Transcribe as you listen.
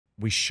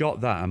we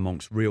shot that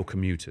amongst real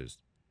commuters.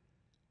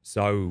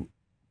 So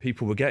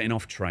people were getting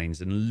off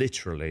trains, and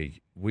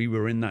literally we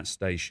were in that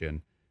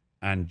station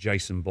and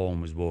Jason Bourne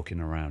was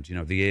walking around, you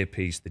know, the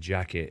earpiece, the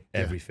jacket,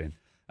 everything.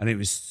 And it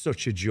was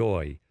such a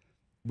joy.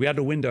 We had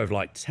a window of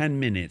like 10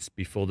 minutes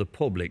before the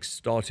public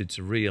started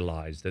to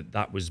realise that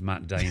that was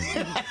Matt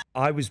Damon.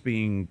 I was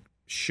being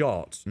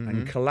shot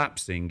and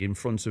collapsing in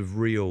front of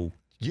real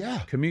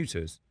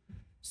commuters.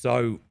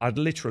 So I'd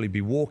literally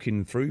be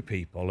walking through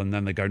people and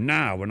then they go,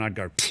 now, and I'd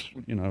go,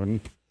 you know, and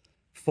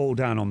fall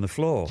down on the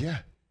floor. Yeah.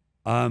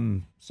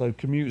 So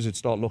commuters would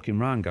start looking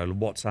around, go,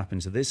 what's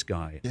happened to this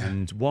guy? Yeah.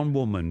 And one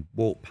woman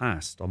walked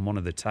past on one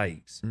of the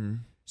takes,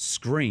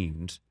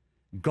 screamed,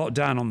 got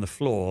down on the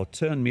floor,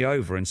 turned me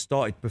over and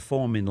started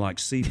performing like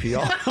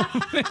CPR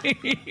on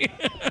me.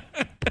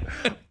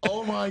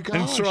 Oh my gosh.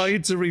 And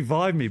tried to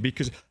revive me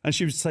and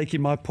she was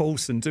taking my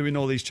pulse and doing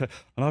all these and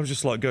I was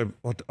just like going,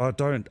 I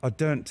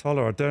don't tell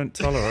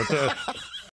her.